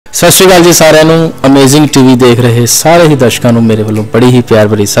सत श्री अकाल जी सारिਆਂ ਨੂੰ अमेजिंग टीवी देख रहे सारे ही दर्शकों ਨੂੰ मेरे ਵੱਲੋਂ बड़ी ही प्यार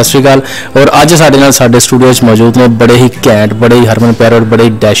भरी सत श्री अकाल। और ਅੱਜ ਸਾਡੇ ਨਾਲ ਸਾਡੇ ਸਟੂਡੀਓ 'ਚ ਮੌਜੂਦ ਨੇ बड़े ही ਘੈਂਟ बड़े ही हरमन प्यारे और बड़े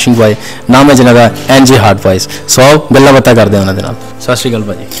डैशिंग बॉय नाम है जिन्हों का NJ Heartboyz। सो ਗੱਲਾਂ ਬਾਤਾਂ ਕਰਦੇ ਹਾਂ ਉਹਨਾਂ ਦੇ ਨਾਲ। ਸਤ श्री अकाल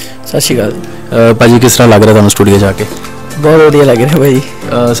भाजी। सत श्री अकाल भाजी। किस तरह लग रहा ਤੁਹਾਨੂੰ स्टूडियो जाके? बहुत वधिया लग रहा भाई।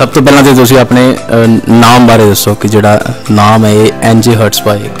 सब तो पहला तो ਤੁਸੀਂ अपने नाम बारे दसो कि ਜਿਹੜਾ नाम है NJ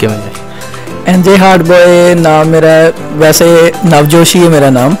Heartboyz ਕਿਵੇਂ है? NJ Heartboyz नाम मेरा वैसे नवजोशी है मेरा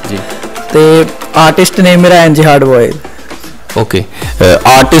नाम जी, तो आर्टिस्ट नेम मेरा NJ Heartboyz। Okay,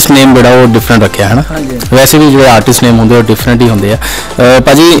 artist name बड़ा वो डिफरेंट रखा है ना? हाँ जी। वैसे भी जो आर्टिस्ट नेम होंगे वो डिफरेंट ही होंगे।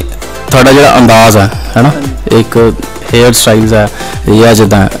 भाजी थोड़ा जो अंदाज है ना, एक हेयर स्टाइल्स है या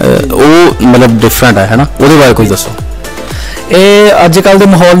जिदा वो मतलब डिफरेंट है ना, वो बारे कुछ दसो। ये अजकल के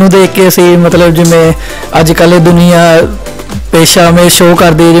माहौल में देख के असी मतलब जिमें अजकल दुनिया पेशा में शो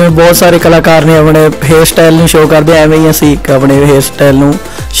करती है, जिमें बहुत सारे कलाकार ने अपने हेयर स्टाइल में शो करते हैं, एवं ही असी अपने हेयर स्टाइल में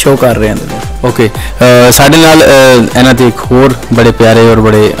शो कर रहे हैं। ओके, साडे नाल इन्हां ते एक होर बड़े प्यारे और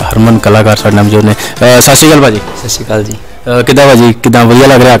बड़े हरमन कलाकार साडे नाल मौजूद ने। सत श्री अकाल भाजी। सत श्री अकाल जी। किद्दां भाजी, किद्दां वधिया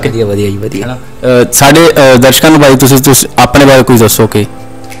लग रहा? वधिया वधिया जी वधिया। साडे दर्शकों नूं भाई तुसीं अपने बारे कुछ दसो कि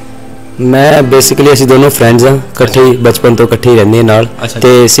मैं बेसिकली असी दोनों फ्रेंड्स हाँ, कट्ठे बचपन तो कट्ठे ही रहंदे हैं नाल,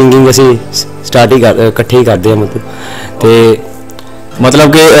 ते सिंगिंग असी स्टार्ट ही कट्ठे ही करते हैं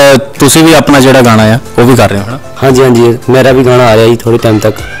मतलब कि तुसी भी अपना जिहड़ा गाना है वो भी कर रहे हो ना? हाँ जी हाँ जी, मेरा भी गाना आ रहा है थोड़े टाइम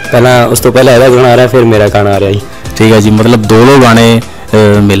तक, पहला उस तो पहले ਇਹਦਾ गाना आ रहा है, फिर मेरा गाना आ रहा है। ठीक है जी, मतलब दो गाने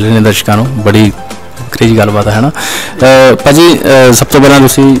मिल रहे हैं दर्शकों को, बड़ी क्रेजी गलबात है ना। भाजी सब तो पहला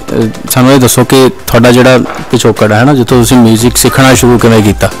तुसी सानू ये दसो कि तुहाडा जिहड़ा पिछोकड़ है ना, जितों तुसी म्यूजिक सीखना शुरू किवें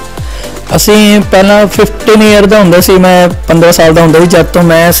कीता? असी पहला 15 ईयर का होंदा सी, मैं 15 साल का होंदा सी जब तो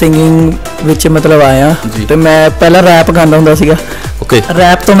मैं सिंगिंग विच मतलब आया, तो मैं पहला रैप गांदा होंदा सीगा। ओके,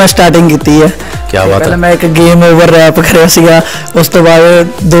 रैप तो मैं स्टार्टिंग की है। क्या बात है। मैं एक गेम ओवर रैप करिया सीगा, उस तो बाद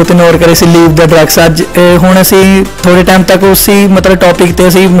 2-3 और करे सी लीव द ड्रग्स। अज हुण असी थोड़े टाइम तक उसी मतलब टॉपिक ते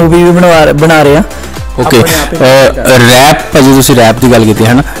असी मूवी भी बना रहे हैं। ओके, रैप भाजी तुसी रैप की गल कीती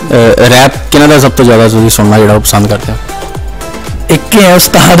है ना, रैप किन्हां दा सब तो ज़्यादा तुसी सुनना जिहड़ा पसंद करते हो? एक है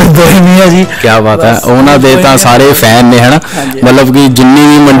उस्ताद बोहेमिया जी। क्या बात है, उन्होंने दे तां सारे फैन ने है ना, मतलब कि जिन्नी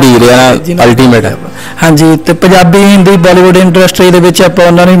भी मंडीर है ना अल्टीमेट है। हाँ जी, तो पंजाबी हिंदी बॉलीवुड इंडस्ट्री दे विच आपां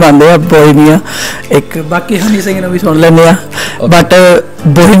उन्हां नूं ही मंनदे आ बोहेमिया। एक बाकी हनी सिंह नूं भी सुन लैंदे आ, बट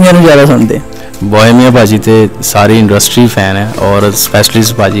बोहेमिया नूं ज़्यादा सुनदे। बोहेमिया भाजी तो सारी इंडस्ट्री फैन है और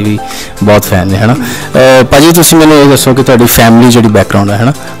स्पैशलिस्ट भाजी भी बहुत फैन ने है ना। भाजी तुसीं मैनूं ये दसो कि तुहाडी फैमिली जिहड़ी बैकग्राउंड है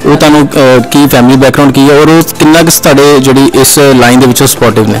ना, वो तुहानूं की फैमिली बैकग्राउंड की है और वो किन्ना कुछ तुहाडे जिहड़ी इस लाइन दे विचों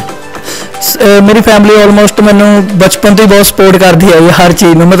सपोर्टिव ने? मेरी फैमिली ऑलमोस्ट मैनू बचपन तो ही बहुत सपोर्ट करती है हर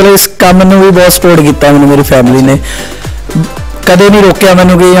चीज़ में, मतलब इस काम में भी बहुत सपोर्ट किया मैंने। मेरी फैमिली ने कदे नहीं रोकया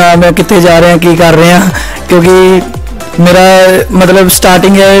मैनू कि हाँ मैं कितने जा रहे हैं की कर रहे हैं, क्योंकि मेरा मतलब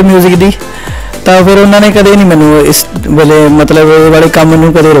स्टार्टिंग है म्यूजिक की, तो फिर उन्होंने कदे नहीं मैनू इस वेले मतलब वाले काम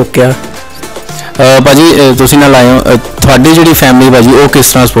नूं कदे रोकया। भाजी तुसीं नाल आए हो, तुहाडी जिहड़ी फैमिली भाजी वो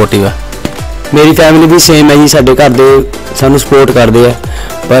किस तरह सपोर्टिव है? मेरी फैमिली भी सेम है जी, साडे घर दे सानू सपोर्ट करते हैं,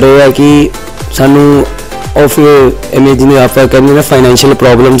 पर यह है कि सानू ऑफ इमेजिन आप कहते ना फाइनैशियल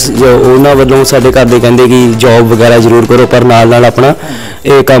प्रॉब्लम्स जो उन्होंने वालों साडे घर दे कहंदे कि जॉब वगैरह जरूर करो, पर नाल नाल अपना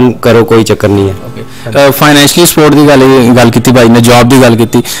ये काम करो, कोई चक्कर नहीं है। फाइनैशियली सपोर्ट की गल की भाई ने, जॉब की गल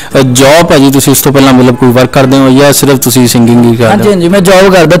की। जॉब भाजी तुसीं इस तो पहला मतलब कोई वर्क करते हो या सिर्फ तुसीं सिंगिंग ही करदे हो? हाँ जी, मैं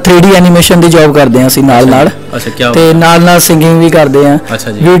जॉब करदा, 3D एनीमेशन की जॉब करते हैं असीं नाल नाल, ते नाल नाल सिंगिंग भी करते हैं।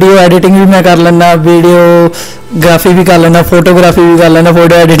 वीडियो एडिटिंग भी मैं कर लैंदा, वीडियोग्राफी भी कर लेना, फोटोग्राफी भी कर लेना,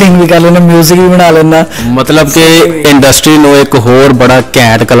 फोटो एडिटिंग भी कर लेना, म्यूजिक भी बना लेना। मतलब कि इंडस्ट्री में एक होर बड़ा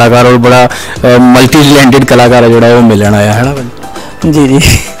घैंट कलाकार और बड़ा मल्टी टैलेंटेड कलाकार है जो मिलना आया है ना। जी जी,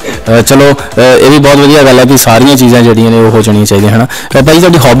 चलो ये भी बहुत वधिया गल है कि सारिया चीज़ां जिहड़ियां ने वो हो जानियां चाहिए है ना। भाई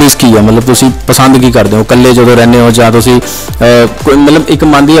तुहाडी हॉबीज़ की है, मतलब तुसीं पसंद की करते हो कल्ले जो रहने हो जां तुसीं मतलब एक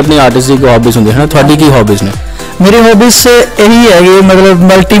मन की अपनी आर्टिस्ट की हॉबीज़ होंदी है ना, तुहाडी की हॉबीज़ ने? मेरी हॉबीज़ यही है कि मतलब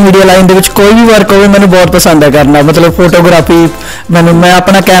मल्टी मीडिया लाइन दे विच कोई भी वर्क हो मैंने बहुत पसंद है करना, मतलब फोटोग्राफी मैं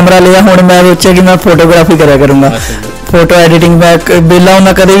अपना कैमरा लिया, हुण मैं सोचा कि मैं फोटोग्राफी करा करूँगा, फोटो एडिटिंग मैं बेला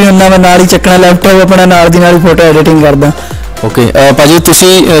होना कदे भी होना, मैं नाल ही चकना लैपटॉप अपना नाल दी नाल फोटो एडिटिंग करदा। ओके, भाजी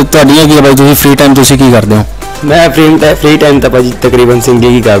तुसीं तुहाडियां की भाई तुसीं फ्री टाइम तुसीं की करदे हो? मैं फ्री टाइम तो भाजी तकरीबन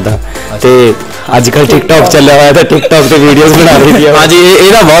सिंगिंग ही करदा, ते अजकल टिकटॉक चलिया हुआ है, टिकटॉक से वीडियोस बना रही है। हाँ जी,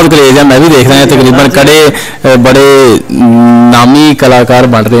 ਇਹਦਾ बहुत क्रेज है, मैं भी देख रहा हूँ तकरीबन कड़े बड़े नामी कलाकार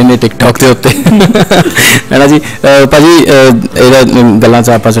बन रहे हैं टिकटॉक के उत्ते है ना जी। भाजी ਇਹਦਾ ਗੱਲਾਂ ਚ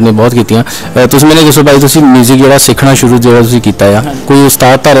ਆਪਾਂ ਨੇ बहुत कीतियां। ਤੁਸੀਂ ਮੈਨੂੰ ਦੱਸੋ भाई ਤੁਸੀਂ म्यूजिक ਜਿਹੜਾ ਸਿੱਖਣਾ ਸ਼ੁਰੂ ਜਿਹੜਾ ਤੁਸੀਂ ਕੀਤਾ ਆ, ਕੋਈ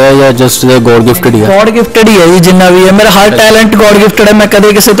ਉਸਤਾਦ ਤਾਂ ਰਿਹਾ ਜਾਂ ਜਸਟ गॉड गिफ्टेड ही है? गॉड गिफ्टेड ही है जी, जिन्ना भी है मेरा हर टैलेंट गॉड गिफ्टेड है। मैं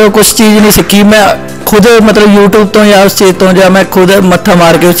कदे किसी तो कुछ चीज़ नहीं सीखी, मैं खुद मतलब यूट्यूब तो या उस चीज़ तो ਜਾਂ मैं खुद मत्था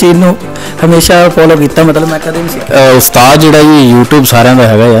मार के उस चीज़ ਨੂੰ हमेशा फॉलो किया मतलब मैं कदे नहीं ਉਸਤਾਦ ਜਿਹੜਾ ਜੀ YouTube ਸਾਰਿਆਂ ਦਾ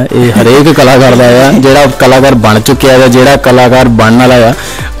ਹੈਗਾ ਆ ਇਹ ਹਰੇਕ ਕਲਾਕਾਰ ਦਾ ਆ ਜਿਹੜਾ ਕਲਾਕਾਰ ਬਣ ਚੁੱਕਿਆ ਹੈ ਜਿਹੜਾ ਕਲਾਕਾਰ ਬਣਨ ਵਾਲਾ ਆ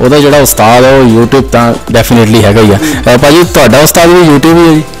ਉਹਦਾ ਜਿਹੜਾ ਉਸਤਾਦ ਹੈ ਉਹ YouTube ਤਾਂ ਡੈਫੀਨਿਟਲੀ ਹੈਗਾ ਹੀ ਆ ਭਾਜੀ ਤੁਹਾਡਾ ਉਸਤਾਦ ਵੀ YouTube ਹੀ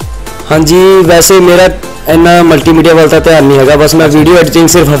ਹੈ ਜੀ ਹਾਂਜੀ ਵੈਸੇ ਮੇਰਾ ਇੰਨਾ ਮਲਟੀਮੀਡੀਆ ਵੱਲ ਤਾਂ ਧਿਆਨ ਨਹੀਂ ਹੈਗਾ ਬਸ ਮੈਂ ਵੀਡੀਓ ਐਡੀਟਿੰਗ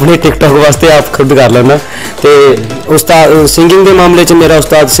ਸਿਰਫ ਆਪਣੇ ਟਿਕਟੌਕ ਵਾਸਤੇ ਆਪ ਖੁਦ ਕਰ ਲੈਂਦਾ ਤੇ ਉਸਤਾਦ ਸਿੰਗਿੰਗ ਦੇ ਮਾਮਲੇ 'ਚ ਮੇਰਾ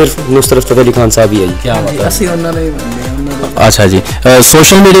ਉਸਤਾਦ ਸਿਰਫ ਨੁਸਰਤ ਫਤਿਹ ਅਲੀ ਖਾਨ ਸਾਹਿਬ ਹੀ ਹੈ ਜੀ ਕੀ ਬਾਤ ਹੈ ਅਸੀਂ ਉਹਨਾਂ ਦੇ ਅੱਛਾ ਜੀ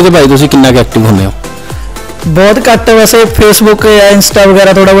ਸੋਸ਼ਲ ਮੀਡੀਆ ਤੇ ਭਾਈ ਤੁਸੀਂ ਕਿੰਨਾ ਕੁ ਐਕਟਿਵ ਹੁੰਦੇ ਹੋ बहुत घट वैसे फेसबुक या इंस्टा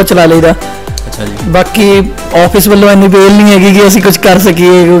वगैरह थोड़ा बहुत चला लेदा अच्छा जी बाकी ऑफिस वालों इन्नी बेल नहीं हैगी कि ਅਸੀਂ ਕੁਝ ਕਰ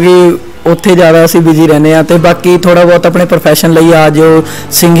ਸਕੀਏ क्योंकि ਉੱਥੇ ਜ਼ਿਆਦਾ ਅਸੀਂ ਬਿਜ਼ੀ ਰਹਿੰਦੇ ਆ ਤੇ ਬਾਕੀ ਥੋੜਾ ਬਹੁਤ ਆਪਣੇ ਪ੍ਰੋਫੈਸ਼ਨ ਲਈ ਆ ਜੋ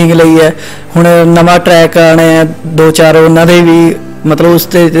ਸਿੰਗਿੰਗ ਲਈ ਹੈ ਹੁਣ ਨਵਾਂ ਟਰੈਕ ਆਣੇ ਆ 2-4 ਉਹਨਾਂ ਦੇ ਵੀ मतलब ਉਸ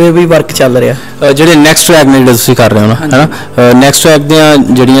ਤੇ ਵੀ ਵਰਕ ਚੱਲ ਰਿਹਾ ਜਿਹੜੇ ਨੈਕਸਟ ਟਰੈਕ ਨੇ ਜਿਹੜੇ ਤੁਸੀਂ ਕਰ ਰਹੇ ਹੋ ਨਾ ਹੈਨਾ ਨੈਕਸਟ ਟਰੈਕ ਦੀਆਂ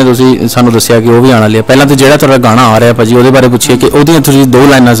ਜਿਹੜੀਆਂ ਤੁਸੀਂ ਸਾਨੂੰ ਦੱਸਿਆ ਕਿ ਉਹ ਵੀ ਆਉਣ ਵਾਲੀ ਹੈ ਪਹਿਲਾਂ ਤਾਂ ਜਿਹੜਾ ਤੁਹਾਡਾ ਗਾਣਾ ਆ ਰਿਹਾ ਭਾਜੀ ਉਹਦੇ ਬਾਰੇ ਪੁੱਛੀਏ ਕਿ ਉਹਦੀਆਂ ਤੁਸੀਂ 2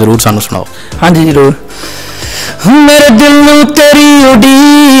 ਲਾਈਨਾਂ ਜ਼ਰੂਰ ਸਾਨੂੰ ਸੁਣਾਓ ਹਾਂਜੀ ਜ਼ਰੂਰ मेरे दिल नू तेरी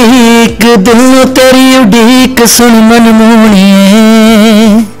उडीक दिल नू तेरी उडीक सुन मन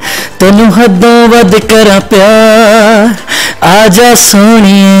मोहणिए तेनू हदों वध करा प्यार आजा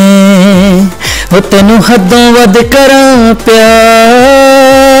सोहणिए ओ तेनू हदों वध करा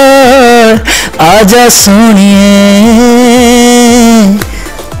प्यार आजा सोहणिए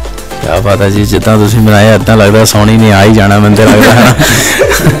क्या बात है जी जितना तुसीं बनाया इतना लगता सोनी ने आ ही जाना मैंने लगता है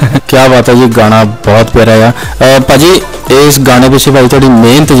क्या बात है जी गाना बहुत प्यारा है भाजी इस गाने पिछे भाई थोड़ी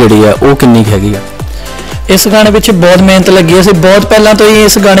मेहनत जी है वो किन्नी हैगी है इस गाने पिछे बहुत मेहनत लगी है बहुत पहला तो ही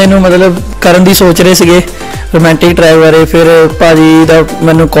इस गाने नू मतलब करन दी सोच रहे सीगे रोमांटिक ट्रैक बारे फिर भाजी दा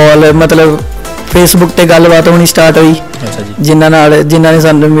मैनू कॉल मतलब फेसबुक ते गलबात होनी स्टार्ट हुई अच्छा जी जिन्हां ने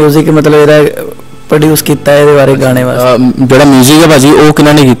सानू म्यूजिक मतलब इहदा प्रोड्यूस किया है बारे गाने वास्ते जो म्यूजिक है भाजी वो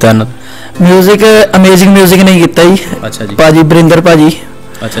किन्हों ने किया म्यूजिक अमेजिंग म्यूजिक नहीं किया जी अच्छा जी भाजी वरिंदर भाजी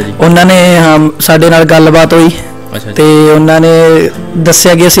अच्छा जी उन्होंने हाँ साडे नाल गलबात हुई ते उन्होंने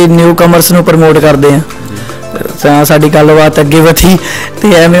दस्सिया कि असीं न्यू कमर्स नूं प्रमोट करते हैं तां साडी गलबात अगे वधी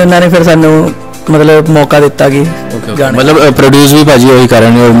ते एवें उन्होंने फिर सानू मतलब मौका दिता कि मतलब प्रोड्यूस भी भाजी वही कर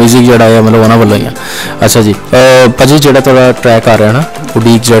रहे हैं और म्यूजिक जो है मतलब उन्होंने वालों ही है अच्छा जी भाजी जो ट्रैक आ रहा है ना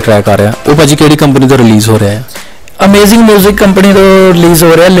उडीक जो ट्रैक आ रहा है वो भाजी केड़ी कंपनी तो रिलीज हो रहा है अमेजिंग म्यूजिक कंपनी तो रिलीज हो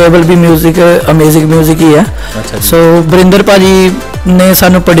रहा है लेवल भी म्यूजिक अमेजिंग म्यूजिक ही है अच्छा सो वरिंदर भाजी ने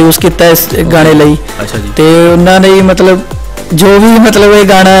सानू प्रोड्यूस किया इस गाने लई अच्छा जी ते उन्होंने मतलब जो भी मतलब ये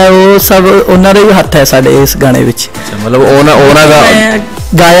गाना है वो सब उन्होंने भी हथ है साडे इस गाने विच मतलब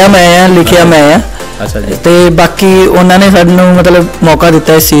गाया मैं आ लिखिया मैं आ अच्छा जी ते बाकी उन्होंने सानू मतलब मौका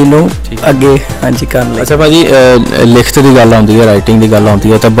दिता इस चीज़ नूं अगे हाँ जी करन लई अच्छा भाजी लिखत की गल आउंदी है राइटिंग की गल आउंदी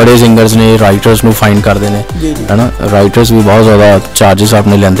है तो बड़े सिंगर्स ने राइटर्स नूं फाइंड करते हैं है ना राइटर्स भी बहुत ज़्यादा चार्जिस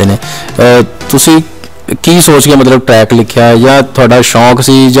अपने लैंदे ने तुसीं की सोच के मतलब ट्रैक लिखा या थोड़ा शौक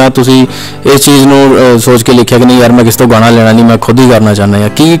सी या तुसी इस चीज़ नूं सोच के लिखा कि नहीं यार मैं किस तो गाना लेना नहीं मैं खुद ही करना चाहना या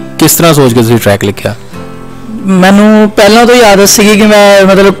की किस तरह सोच के तुसी ट्रैक लिखा मैनू पहला तो आदत सी कि मैं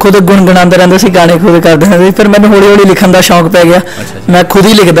मतलब खुद गुणगुणांदा रहिंदा सी गाने खुद करदा रहिंदा सी फिर मैनू हौली हौली लिखण दा शौक पै गया मैं खुद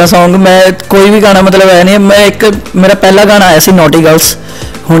ही लिखदा सॉन्ग मैं कोई भी गाना मतलब है नहीं मैं एक मेरा पहला गाना आया सी नॉटी गर्ल्स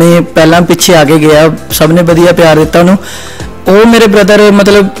हुणे पहला पिछे आके गया सबने वधिया प्यार दिता उन्होंने वो मेरे ब्रदर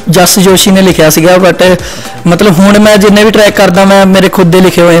मतलब जस जोशी ने लिखा सीगा बट मतलब हुण मैं जिन्ने भी ट्रैक करदा मैं मेरे खुद दे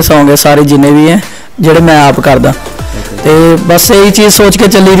लिखे हुए सॉन्ग है सारे जिन्ने भी हैं जिहड़े मैं आप करदा ते बस यही चीज़ सोच के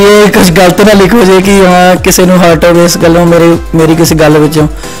चली रही है कुछ गलत ना लिखो जे कि हाँ किसी नूं हर्ट होवे इस गल्लों मेरी किसी गल विचों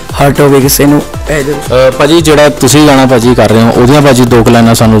हर्ट होवे किसी नूं भाजी जिहड़ा तुसीं गाना भाजी कर रहे हो ओहदियां भाजी 2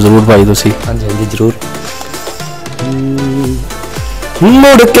 लाइनां सानूं जरूर भाई तुसीं हाँ जी जरूर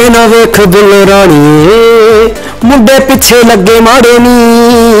मुड़ के ना वेख दिल राणीए मुंडे पिछे लगे माड़े नी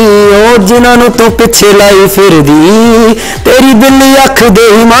ओ जिन्हां नूं तू पिछे लाई फिरदी तेरी बिल्ली अख दे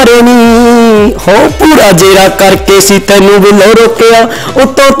ही मारे नी हो पूरा जेरा करके सी तैनू बिलो रोकिया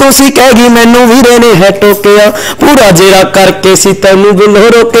उतों तुसी कहगी मैनू वीरे ने है टोकिया पूरा जेरा करके सी तैनू बिलो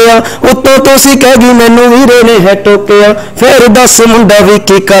रोकिया उतों तुसी कहगी मैनू वीरे ने है टोकिया फिर दस मुंडा भी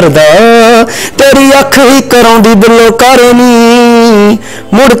की करदा तेरी अख ही कराउंदी बिलो कारे नी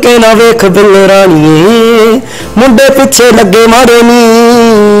मुड़ के ना वेख बिल राणीए मुंडे पिछे लगे मारे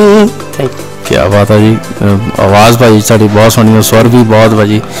नी क्या बात है जी आवाज़ भाजी साड़ी बहुत सोहनी है स्वर भी बहुत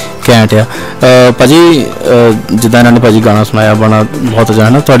भाजी घैंट है भाजी जिदा इन्होंने भाजी गाना सुनाया बड़ा बहुत अच्छा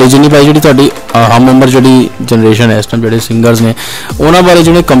है ना थोड़ी जिन्नी भाई जी हम उम्र जी जनरेशन है इस टाइम जो सिंगर्स ने उन्होंने बारे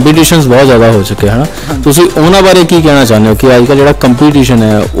जो कंपीटिशनस बहुत ज़्यादा हो चुके हैं ना तुसीं उन्होंने बारे की कहना चाहते हो कि अजकल जो कंपीटिशन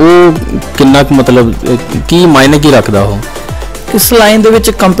है वो किन्ना मतलब की मायने की रखता हो इस लाइन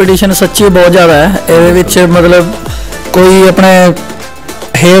दे कंपीटिशन सच्ची बहुत ज़्यादा है ये मतलब कोई अपने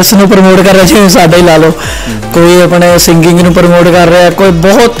ਹੇਅਰਸ ਨੂੰ ਪ੍ਰਮੋਟ ਕਰ ਰਿਹਾ, ਜਿਵੇਂ ਸਾਡਾ ਹੀ ਲਾ ਲਓ, ਕੋਈ ਆਪਣੇ ਸਿੰਗਿੰਗ ਨੂੰ ਪ੍ਰਮੋਟ ਕਰ ਰਿਹਾ, ਕੋਈ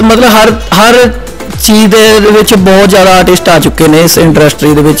ਬਹੁਤ ਮਤਲਬ ਹਰ ਚੀਜ਼ ਦੇ ਵਿੱਚ ਬਹੁਤ ਜ਼ਿਆਦਾ ਆਰਟਿਸਟ ਆ ਚੁੱਕੇ ਨੇ ਇਸ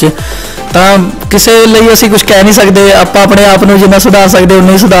ਇੰਡਸਟਰੀ ਦੇ ਵਿੱਚ। ਤਾਂ ਕਿਸੇ ਲਈ ਅਸੀਂ ਕੁਝ ਕਹਿ ਨਹੀਂ ਸਕਦੇ, ਆਪਾਂ ਆਪਣੇ ਆਪ ਨੂੰ ਜਿੰਨਾ ਸੁਧਾਰ ਸਕਦੇ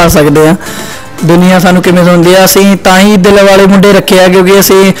ਉਨਾ ਹੀ ਸੁਧਾਰ ਸਕਦੇ ਹਾਂ। ਦੁਨੀਆ ਸਾਨੂੰ ਕਿਵੇਂ ਸੁਣਦੀ ਆ, ਅਸੀਂ ਤਾਂ ਹੀ ਦਿਲ ਵਾਲੇ ਮੁੰਡੇ ਰੱਖੇ ਆ ਕਿਉਂਕਿ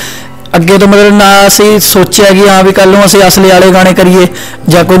ਅਸੀਂ ਅੱਗੇ ਤੋਂ ਮਤਲਬ ਨਾ ਅਸੀਂ ਸੋਚਿਆ ਕਿ ਹਾਂ ਵੀ ਕੱਲ ਨੂੰ ਅਸੀਂ ਅਸਲੀ ਵਾਲੇ ਗਾਣੇ ਕਰੀਏ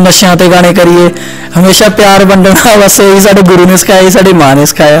ਜਾਂ ਕੋਈ ਨਸ਼ਿਆਂ ਤੇ ਗਾਣੇ ਕਰੀਏ। ਹਮੇਸ਼ਾ ਪਿਆਰ ਵੰਡਣਾ ਬਸ ਇਹੀ ਸਾਡੇ ਗੁਰੂ ਨੇ ਸਿਖਾਇਆ, ਸਾਡੀ ਮਾਂ ਨੇ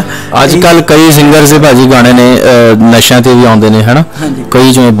ਸਿਖਾਇਆ। ਅੱਜ ਕੱਲ ਕਈ ਸਿੰਗਰ ਦੇ ਭਾਜੀ ਗਾਣੇ ਨੇ ਨਸ਼ਿਆਂ ਤੇ ਵੀ ਆਉਂਦੇ ਨੇ ਹਨਾ,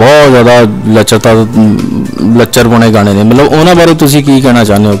 ਕਈ ਜਿਵੇਂ ਬਹੁਤ ਜ਼ਿਆਦਾ ਲੱਚਰ ਬਣੇ ਗਾਣੇ ਨੇ, ਮਤਲਬ ਉਹਨਾਂ ਬਾਰੇ ਤੁਸੀਂ ਕੀ ਕਹਿਣਾ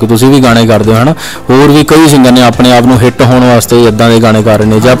ਚਾਹੁੰਦੇ ਹੋ ਕਿ ਤੁਸੀਂ ਵੀ ਗਾਣੇ ਕਰਦੇ ਹੋ ਹਨਾ? ਹੋਰ ਵੀ ਕਈ ਸਿੰਗਰ ਨੇ ਆਪਣੇ ਆਪ ਨੂੰ ਹਿੱਟ ਹੋਣ ਵਾਸਤੇ ਇੱਦਾਂ ਦੇ ਗਾਣੇ ਕਰ ਰਹੇ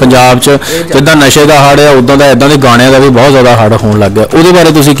ਨੇ, ਜਾਂ ਪੰਜਾਬ 'ਚ ਜਿੱਦਾਂ ਨਸ਼ੇ ਦਾ ਹੜ ਆ ਉੱਦਾਂ ਦਾ ਇੱਦਾਂ ਦੇ ਗਾਣਿਆਂ ਦਾ ਵੀ ਬਹੁਤ ਜ਼ਿਆਦਾ ਹੜ ਹੋਣ ਲੱਗ ਗਿਆ, ਉਹਦੇ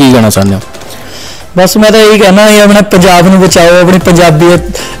ਬਾਰੇ ਤੁਸੀਂ ਕੀ ਕਹਿਣਾ ਚਾਹੁੰਦੇ ਹੋ? ਬਸ ਮੈਂ ਤਾਂ ਇਹੀ ਕਹਿਣਾ ਹੈ ਆਪਣੇ ਪੰਜਾਬ ਨੂੰ ਬਚਾਓ, ਆਪਣੀ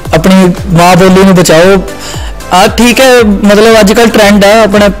ਪੰਜਾਬੀਅਤ ਆਪਣੀ ਮਾਂ ਬੋਲੀ ਨੂੰ ਬਚਾਓ। ਠੀਕ ਹੈ, ਮਤਲਬ ਅੱਜ ਕੱਲ੍ਹ ਟਰੈਂਡ ਆ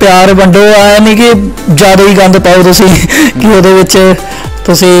ਆਪਣਾ ਪਿਆਰ ਵੰਡੋ, ਆਇਆ ਨਹੀਂ ਕਿ ਜ਼ਿਆਦਾ ਹੀ ਗੰਦ ਪਾਓ ਤੁਸੀਂ ਕਿ ਉਹਦੇ ਵਿੱਚ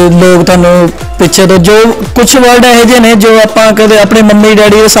ਤੁਸੀਂ ਲੋਕ ਤੁਹਾਨੂੰ ਪਿੱਛੇ ਤੋਂ ਜੋ ਕੁਝ ਵਰਡ ਇਹੋ ਜਿਹੇ ਨੇ ਜੋ ਆਪਾਂ ਕਦੇ ਆਪਣੇ ਮੰਮੀ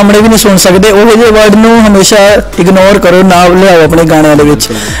ਡੈਡੀ ਦੇ ਸਾਹਮਣੇ ਵੀ ਨਹੀਂ ਸੁਣ ਸਕਦੇ, ਉਹੋ ਜਿਹੇ ਵਰਡ ਨੂੰ ਹਮੇਸ਼ਾ ਇਗਨੋਰ ਕਰੋ, ਨਾ ਲਿਆਓ ਆਪਣੇ ਗਾਣਿਆਂ ਦੇ ਵਿੱਚ।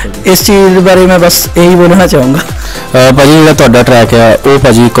 ਇਸ ਚੀਜ਼ ਬਾਰੇ ਮੈਂ ਬਸ ਇਹੀ ਬੋਲਣਾ ਚਾਹੂੰਗਾ। ਭਾਜੀ ਜਿਹੜਾ ਤੁਹਾਡਾ ਟਰੈਕ ਆ ਉਹ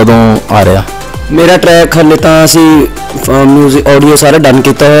ਭਾਜੀ ਕਦੋਂ ਆ ਰਿਹਾ? ਮੇਰਾ ਟਰੈਕ ਹਾਲੇ ਤਾਂ ਅਸੀਂ ਮਿਊਜ਼ਿਕ ਆਡੀਓ ਸਾਰਾ ਡਨ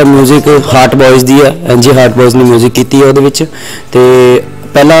ਕੀਤਾ ਹੋਇਆ, ਮਿਊਜ਼ਿਕ ਹਾਰਟਬॉयਜ਼ ਦੀ ਹੈ, NJ ਹਾਰਟਬॉयਜ਼ ਨੇ ਮਿਊਜ਼ਿਕ ਕੀਤੀ ਹੈ ਉਹਦੇ ਵਿੱਚ। ਤੇ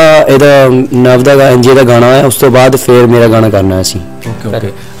ਪਹਿਲਾਂ ਇਹਦਾ ਨਵ ਦਾ NJ ਦਾ ਗਾਣਾ ਹੈ, ਉਸ ਤੋਂ ਬਾਅਦ ਫਿਰ ਮੇਰਾ ਗਾਣਾ ਕਰਨਾ ਹੈ ਅਸੀਂ।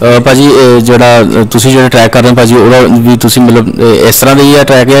 ਓਕੇ ਭਾਜੀ ਜਿਹੜਾ ਤੁਸੀਂ ਜਿਹੜਾ ਟਰੈਕ ਕਰ ਰਹੇ ਹੋ ਭਾਜੀ ਉਹਦਾ ਵੀ ਤੁਸੀਂ ਮਤਲਬ ਇਸ ਤਰ੍ਹਾਂ ਦਾ ਹੀ ਹੈ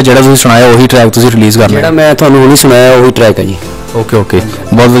ਟਰੈਕ ਹੈ ਜਿਹੜਾ ਤੁਸੀਂ ਸੁਣਾਇਆ ਉਹੀ ਟਰੈਕ ਤੁਸੀਂ ਰਿਲੀਜ਼ ਕਰਨਾ? ਜਿਹੜਾ ਮੈਂ ਤੁਹਾਨੂੰ ਹੁਣੀ ਸੁਣਾਇਆ ਉਹੀ ਟਰੈਕ ਹੈ ਜੀ। ਓਕੇ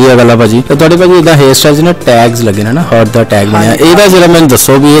ਬਹੁਤ ਵਧੀਆ ਗੱਲ ਆ ਭਾਜੀ। ਤੁਹਾਡੇ ਭਾਜੀ ਇੱਦਾਂ ਹੇਅਰ ਸਟਾਈਲ 'ਚ ਨਾ ਟੈਗਸ ਲੱਗੇ ਨੇ ਨਾ, ਹਾਰਟ ਦਾ ਟੈਗ ਬਣਿਆ, ਇਹਦਾ ਜਰਾ ਮੈਨੂੰ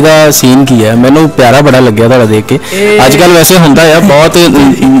ਦੱਸੋ ਵੀ ਇਹਦਾ ਸੀਨ ਕੀ ਹੈ? ਮੈਨੂੰ ਪਿਆਰਾ ਬੜਾ ਲੱਗਿਆ ਤੁਹਾਡਾ ਦੇਖ ਕੇ। ਅੱਜ ਕੱਲ੍ਹ ਵੈਸੇ ਹੁੰਦਾ ਆ ਬਹੁਤ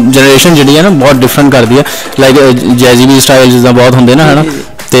ਜਨਰੇਸ਼ਨ ਜਿਹੜੀ ਹੈ ਨਾ ਬਹੁਤ ਡਿਫਰੈਂਟ ਕਰਦੀ ਹੈ, ਲਾਈਕ ਜੈਜ਼ੀ ਵੀ ਸਟਾਈਲ ਜਿੱਦਾਂ ਬਹੁਤ ਹੁੰਦੇ ਨਾ ਹੈ ਨਾ,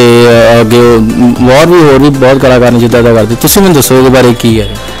 ਤੇ ਅੱਗੇ ਹੋਰ ਵੀ ਬਹੁਤ ਕਲਾਕਾਰ ਨੇ ਜਿੱਦਾਂ ਦਾ ਕਰਦੇ। ਤੁਸੀਂ ਮੈਨੂੰ ਦੱਸੋ ਇਹਦੇ ਬਾਰੇ ਕੀ ਹੈ?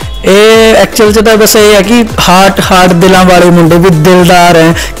 ਇਹ ਐਕਚੁਅਲ 'ਚ ਤਾਂ ਬਸ ਇਹ ਹੈ ਕਿ ਹਾਰਟ ਦਿਲਾਂ ਵਾਲੇ ਮੁੰਡੇ ਵੀ ਦਿਲਦਾਰ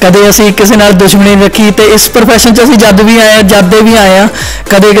ਹੈ, ਕਦੇ ਅਸੀਂ ਕਿਸੇ ਨਾਲ ਦੁਸ਼ਮਣੀ ਨਹੀਂ ਰੱਖੀ। ਤੇ ਇਸ ਪ੍ਰੋਫੈਸ਼ਨ 'ਚ ਅਸੀਂ ਜਦ ਵੀ ਆਏ ਆ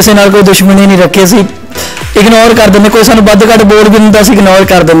ਕਦੇ ਕਿਸੇ ਨਾਲ ਕੋਈ ਦੁਸ਼ਮਣੀ ਨਹੀਂ ਰੱਖੀ, ਅਸੀਂ ਇਗਨੋਰ ਕਰ ਦਿੰਦੇ, ਕੋਈ ਸਾਨੂੰ ਵੱਧ ਘੱਟ ਬੋਲ ਵੀ ਦਿੰਦਾ ਅਸੀਂ ਇਗਨੋਰ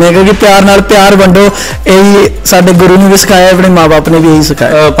ਕਰ ਦਿੰਦੇ ਕਿਉਂਕਿ ਪਿਆਰ ਨਾਲ ਪਿਆਰ ਵੰਡੋ, ਇਹੀ ਸਾਡੇ ਗੁਰੂ ਨੇ ਵੀ ਸਿਖਾਇਆ, ਆਪਣੇ ਮਾਂ ਬਾਪ ਨੇ ਵੀ ਇਹੀ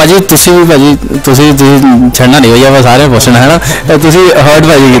ਸਿਖਾਇਆ। ਭਾਜੀ ਤੁਸੀਂ ਵੀ ਭਾਜੀ ਤੁਸੀਂ ਛੱਡਣਾ ਨਹੀਂ ਹੋਇਆ, ਮੈਂ ਸਾਰੇ ਪੁੱਛਣਾ ਹੈ ਨਾ, ਤੁਸੀਂ ਹਰਟ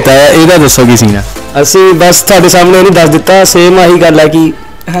ਭਾਜੀ ਕੀਤਾ ਹੈ, ਇਹਦਾ ਦੱਸੋ ਕੀ ਸੀਗਾ? ਅਸੀਂ ਬਸ ਤੁਹਾਡੇ ਸਾਹਮਣੇ ਉਹਨੂੰ ਦੱਸ ਦਿੱਤਾ, ਸੇਮ ਆਹੀ ਗੱਲ ਹੈ ਕਿ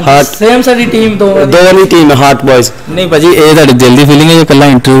ਸੇਮ ਸਾਡੀ ਟੀਮ ਦੋਵਾਂ ਦੀ ਟੀਮ ਹੈ ਹਾਰਟਬॉयਜ਼। ਨਹੀਂ ਭਾਜੀ ਇਹ ਤੁਹਾਡੀ ਦਿਲ ਦੀ ਫੀਲਿੰਗ ਹੈ ਜਾਂ ਇਕੱਲਾ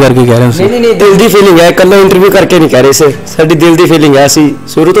ਇੰਟਰਵਿਊ ਕਰਕੇ ਕਹਿ ਰਹੇ ਹੋ? ਨਹੀਂ ਦਿਲ ਦੀ ਫੀਲਿੰਗ ਹੈ, ਇਕੱਲਾ ਇੰਟਰਵਿਊ ਕਰਕੇ ਨਹੀਂ ਕਹਿ ਰਹੇ ਸੀ, ਸਾਡੀ ਦਿਲ ਦੀ ਫੀਲਿੰਗ ਹੈ। ਅਸੀਂ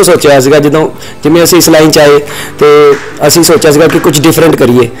ਸ਼ੁਰੂ ਤੋਂ ਸੋਚਿਆ ਸੀਗਾ ਜਦੋਂ ਜਿਵੇਂ ਅਸੀਂ ਇਸ ਲਾਈਨ 'ਚ ਆਏ ਤੇ ਅਸੀਂ ਸੋਚਿਆ ਸੀਗਾ ਕਿ ਕੁਝ ਡਿਫਰੈਂਟ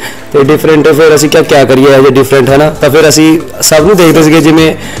ਕਰੀਏ, ਤੇ ਡਿਫਰੈਂਟ ਫਿਰ ਅਸੀਂ ਕਿਆ ਕਰੀਏ ਜੇ ਡਿਫਰੈਂਟ ਹੈ ਨਾ, ਤਾਂ ਫਿਰ ਅਸੀਂ ਸਭ ਨੂੰ ਦੇਖਦੇ ਸੀਗੇ,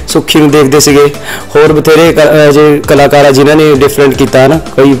 ਜਿਵੇਂ ਸੁੱਖੀ ਨੂੰ ਦੇਖਦੇ ਸੀਗੇ, ਹੋਰ ਬਥੇਰੇ ਜੇ ਕਲਾਕਾਰ ਆ ਜਿਨ੍ਹਾਂ ਨੇ ਡਿਫਰੈਂਟ ਕੀਤਾ ਹੈ ਨਾ,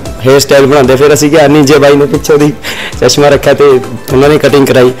 ਕੋਈ ਹੇਅਰ ਸਟਾਈਲ ਬਣਾਉਂਦੇ, ਫਿਰ ਅਸੀਂ ਕਿਹਾ NJ ਬਾਈ ਨੇ ਪਿੱਛੋਂ ਦੀ ਚਸ਼ਮਾ ਰੱਖਿਆ ਤੇ ਉਹਨਾਂ ਨੇ ਕਟਿੰਗ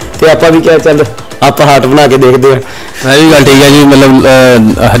ਕਰਾਈ, ਤੇ ਆਪਾਂ ਵੀ ਕਿਹਾ ਚੱਲ ਆਪਾਂ ਹਾਰਟ ਬਣਾ ਕੇ ਦੇਖਦੇ ਹਾਂ। ਇਹ ਵੀ ਗੱਲ ਠੀਕ ਹੈ ਜੀ, ਮਤਲਬ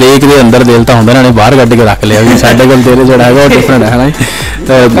ਹਰੇਕ ਦੇ ਅੰਦਰ ਦਿਲ ਤਾਂ ਹੁੰਦਾ, ਇਹਨਾਂ ਨੇ ਬਾਹਰ ਕੱਢ ਕੇ ਰੱਖ ਲਿਆ ਵੀ ਸਾਡੇ ਕੋਲ ਦਿਲ ਜਿਹੜਾ ਹੈਗਾ ਉਹ ਡਿਫਰੈਂਟ ਹੈ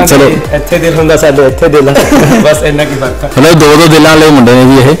ਨਾ। ਚਲੋ ਇੱਥੇ ਦਿਲ ਹੁੰਦਾ, ਸਾਡੇ ਇੱਥੇ ਦਿਲ ਬਸ ਇੰਨਾ ਕੀ ਫਰਕ ਹੈ, ਮਤਲਬ ਦੋ ਦਿਲਾਂ ਵਾਲੇ ਮੁੰਡੇ ਨੇ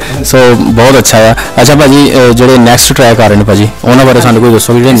ਜੀ ਇਹ, ਸੋ ਬਹੁਤ ਅੱਛਾ ਆ। ਅੱਛਾ ਭਾਜੀ ਜਿਹੜੇ ਨੈਕਸਟ ਟਰੈਕ ਆ ਰਹੇ ਨੇ ਭਾਜੀ ਉਹਨਾਂ ਬਾਰੇ ਸਾਨੂੰ ਕੋਈ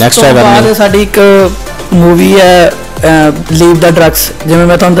ਦੱਸੋ, ਜਿਹੜੇ ਨੈਕਸਟ ਟਰੈਕ ਆ ਰਹੇ ਨੇ? ਸਾਡੀ ਇੱਕ ਮੂਵੀ ਹੈ ਲੀਵ ਦਾ ਡਰੱਗਸ, ਜਿਵੇਂ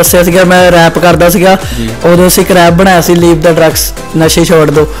ਮੈਂ ਤੁਹਾਨੂੰ ਦੱਸਿਆ ਸੀਗਾ ਮੈਂ ਰੈਪ ਕਰਦਾ ਸੀਗਾ, ਉਦੋਂ ਅਸੀਂ ਇੱਕ ਰੈਪ ਬਣਾਇਆ ਸੀ ਲੀਵ ਦਾ ਡਰੱਗਸ, ਨਸ਼ੇ ਛੋੜ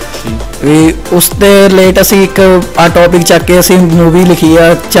ਦਿਓ ਵੀ, ਉਸ ਦੇ ਰਿਲੇਟ ਅਸੀਂ ਇੱਕ ਟੌਪਿਕ ਚੱਕ ਕੇ ਅਸੀਂ ਮੂਵੀ ਲਿਖੀ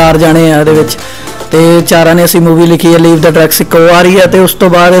ਆ, 4 ਜਾਣੇ ਆ ਇਹਦੇ ਵਿੱਚ, ਤੇ 4 ਨੇ ਅਸੀਂ ਮੂਵੀ ਲਿਖੀ ਹੈ ਲੀਵ ਦਾ ਡਰੱਗਸ, ਇੱਕ ਉਹ ਆ ਰਹੀ ਹੈ, ਤੇ ਉਸ ਤੋਂ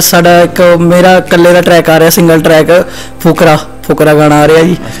ਬਾਅਦ ਸਾਡਾ ਇੱਕ ਮੇਰਾ ਇਕੱਲੇ ਦਾ ਟਰੈਕ ਆ ਰਿਹਾ, ਸਿੰਗਲ ਟਰੈਕ ਫੁਕਰਾ ਗਾਣਾ ਆ ਰਿਹਾ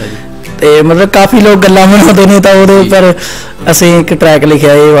ਜੀ। ਤੇ ਮਤਲਬ ਕਾਫੀ ਲੋਕ ਗੱਲਾਂ ਬਣਾਉਂਦੇ ਨੇ ਤਾਂ ਉਹਦੇ ਉੱਪਰ ਅਸੀਂ ਇੱਕ ਟਰੈਕ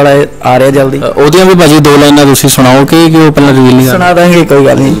ਲਿਖਿਆ, ਇਹ ਵਾਲਾ ਆ ਰਿਹਾ ਜਲਦੀ। ਉਹਦੀਆਂ ਵੀ ਭਾਜੀ 2 ਲਾਈਨਾਂ ਤੁਸੀਂ ਸੁਣਾਓ ਕਿ ਉਹ ਪਹਿਲਾਂ ਰਿਵੀਲ ਨਹੀਂ? ਸੁਣਾ ਦਾਂਗੇ, ਕੋਈ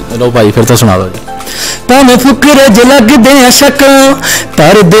ਗੱਲ ਨਹੀਂ। ਚਲੋ ਭਾਈ ਫਿਰ ਤਾਂ ਸੁਣਾ ਦਿਓ ਜੀ। ਭਾਵੇਂ ਫੁਕਰੇ ਜ ਲੱਗਦੇ ਆ ਸ਼ਕਲੋਂ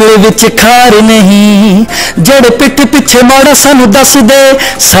ਪਰ ਦਿਲ ਵਿੱਚ ਖਾਰ ਨਹੀਂ, ਜਿਹੜੇ ਪਿੱਠ ਪਿੱਛੇ ਮਾੜਾ ਸਾਨੂੰ ਦੱਸਦੇ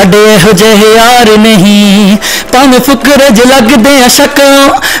ਸਾਡੇ ਇਹੋ ਜਿਹੇ ਯਾਰ ਨਹੀਂ। ਭਾਵੇਂ ਫੁਕਰੇ ਜ ਲੱਗਦੇ ਆ ਸ਼ਕਲੋਂ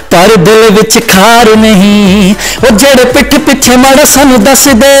ਪਰ ਦਿਲ ਵਿੱਚ ਖਾਰ ਨਹੀਂ, ਉਹ ਜਿਹੜੇ ਪਿੱਠ ਪਿੱਛੇ ਮਾੜਾ ਸਾਨੂੰ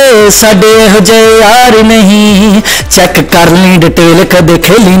ਦੱਸਦੇ ਸਾਡੇ ਇਹੋ ਜਿਹੇ ਯਾਰ ਨਹੀਂ। ਚੈੱਕ ਕਰ ਲਈ ਡਿਟੇਲ, ਕਦੇ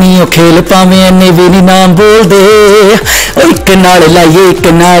ਖੇਲੀ ਨਹੀਂ ਉਹ ਖੇਲ, ਭਾਵੇਂ ਇੰਨੇ ਵੀ ਨਹੀਂ ਨਾਮ ਬੋਲਦੇ, ਉਹ ਇੱਕ ਨਾਲ ਲਾਈਏ ਇੱਕ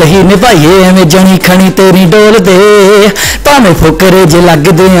ਨਾਲ ਹੀ ਨਿਭਾਈਏ, ਐਵੇਂ ਜਣੀ ਖਣੀ ਤੇਰੀ ਡੋਲਦੇ। ਭਾਵੇਂ ਫੁਕਰੇ ਜੇ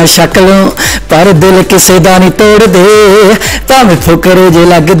ਲੱਗਦੇ ਆ ਸ਼ਕਲੋਂ ਪਰ ਦਿਲ ਕਿਸੇ ਦਾ ਨਹੀਂ ਤੋੜਦੇ, ਭਾਵੇਂ ਫੁਕਰੇ ਜੇ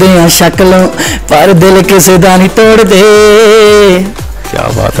ਲੱਗਦੇ ਆ ਸ਼ਕਲੋਂ ਪਰ ਦਿਲ ਕਿਸੇ ਦਾ ਨਹੀਂ ਤੋੜਦੇ। क्या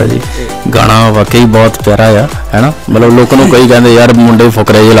बात है जी, गाना वाकई बहुत प्यारा है ना, मतलब लोगों को कई कहते यार मुंडे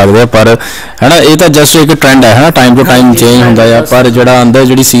फुकरे जे लगते पर है ना, ये तो जस्ट एक ट्रेंड है ना, टाइम टू टाइम चेंज होंदा है, पर जो अंदर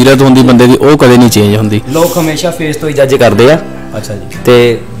जी सीरत होंदी बंदे दी वो कदे नहीं चेंज होंदी। लोग हमेशा फेस तो ही जज करते हैं, ਅੱਛਾ ਜੀ।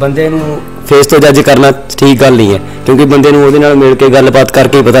 ਤੇ ਬੰਦੇ ਨੂੰ ਫੇਸ ਤੋਂ ਜੱਜ ਕਰਨਾ ਠੀਕ ਗੱਲ ਨਹੀਂ ਹੈ, ਕਿਉਂਕਿ ਬੰਦੇ ਨੂੰ ਉਹਦੇ ਨਾਲ ਮਿਲ ਕੇ ਗੱਲਬਾਤ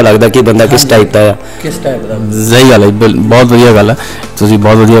ਕਰਕੇ ਹੀ ਪਤਾ ਲੱਗਦਾ ਕਿ ਬੰਦਾ ਕਿਸ ਟਾਈਪ ਦਾ ਆ। ਕਿਸ ਟਾਈਪ ਦਾ? ਸਹੀ ਗੱਲ ਹੈ, ਬਹੁਤ ਵਧੀਆ ਗੱਲ ਹੈ, ਤੁਸੀਂ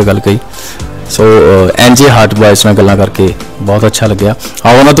ਬਹੁਤ ਵਧੀਆ ਗੱਲ ਕਹੀ। ਸੋ NJ Heartboyz ਨਾਲ ਗੱਲਾਂ ਕਰਕੇ ਬਹੁਤ ਅੱਛਾ ਲੱਗਿਆ।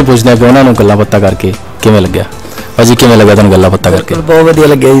 ਆਓ ਉਹਨਾਂ ਤੋਂ ਪੁੱਛਦੇ ਹਾਂ ਕਿ ਉਹਨਾਂ ਨੂੰ ਗੱਲਾਂ ਬਾਤਾਂ ਕਰਕੇ ਕਿਵੇਂ ਲੱਗਿਆ। ਭਾਜੀ ਕਿਵੇਂ ਲੱਗਾ ਤੁਹਾਨੂੰ ਗੱਲਾਂ ਬਾਤਾਂ ਕਰਕੇ? ਬਹੁਤ ਵਧੀਆ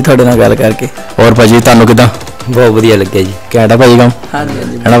ਲੱਗਿਆ ਜੀ ਤੁਹਾਡੇ ਨਾਲ ਗੱਲ ਕਰਕੇ। ਹੋਰ ਭਾਜੀ ਤੁਹਾਨੂੰ ਕਿੱਦਾਂ? ਬਹੁਤ ਵਧੀਆ ਲੱਗਿਆ ਜੀ। ਘੈਂਟ ਆ ਭਾਜੀ ਕੰਮ? ਹਾਂਜੀ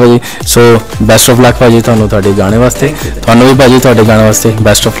ਹਾਂਜੀ ਹੈ ਨਾ ਭਾਜੀ। ਸੋ ਬੈਸਟ ਆਫ ਲੱਕ ਭਾਜੀ ਤੁਹਾਨੂੰ ਤੁਹਾਡੇ ਗਾਣੇ ਵਾਸਤੇ, ਤੁਹਾਨੂੰ ਵੀ ਭਾਜੀ ਤੁਹਾਡੇ ਗਾਣੇ ਵਾਸਤੇ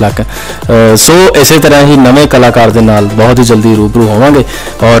ਬੈਸਟ ਆਫ ਲੱਕ। ਸੋ ਇਸੇ ਤਰ੍ਹਾਂ ਹੀ ਨਵੇਂ ਕਲਾਕਾਰ ਦੇ ਨਾਲ ਬਹੁਤ ਹੀ ਜਲਦੀ ਰੂਬਰੂ ਹੋਵਾਂਗੇ,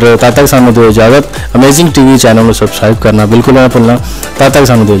 ਔਰ ਤਦ ਤੱਕ ਸਾਨੂੰ ਦਿਓ ਇਜਾਜ਼ਤ। ਅਮੇਜ਼ਿੰਗ TV ਚੈਨਲ ਨੂੰ ਸਬਸਕ੍ਰਾਈਬ ਕਰਨਾ ਬਿਲਕੁਲ ਨਾ ਭੁੱਲਣਾ। ਤਦ ਤੱਕ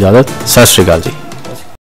ਸਾਨੂੰ ਦਿਓ ਇਜਾਜ਼ਤ। ਸਤਿ ਸ਼੍ਰੀ ਅਕਾਲ ਜੀ।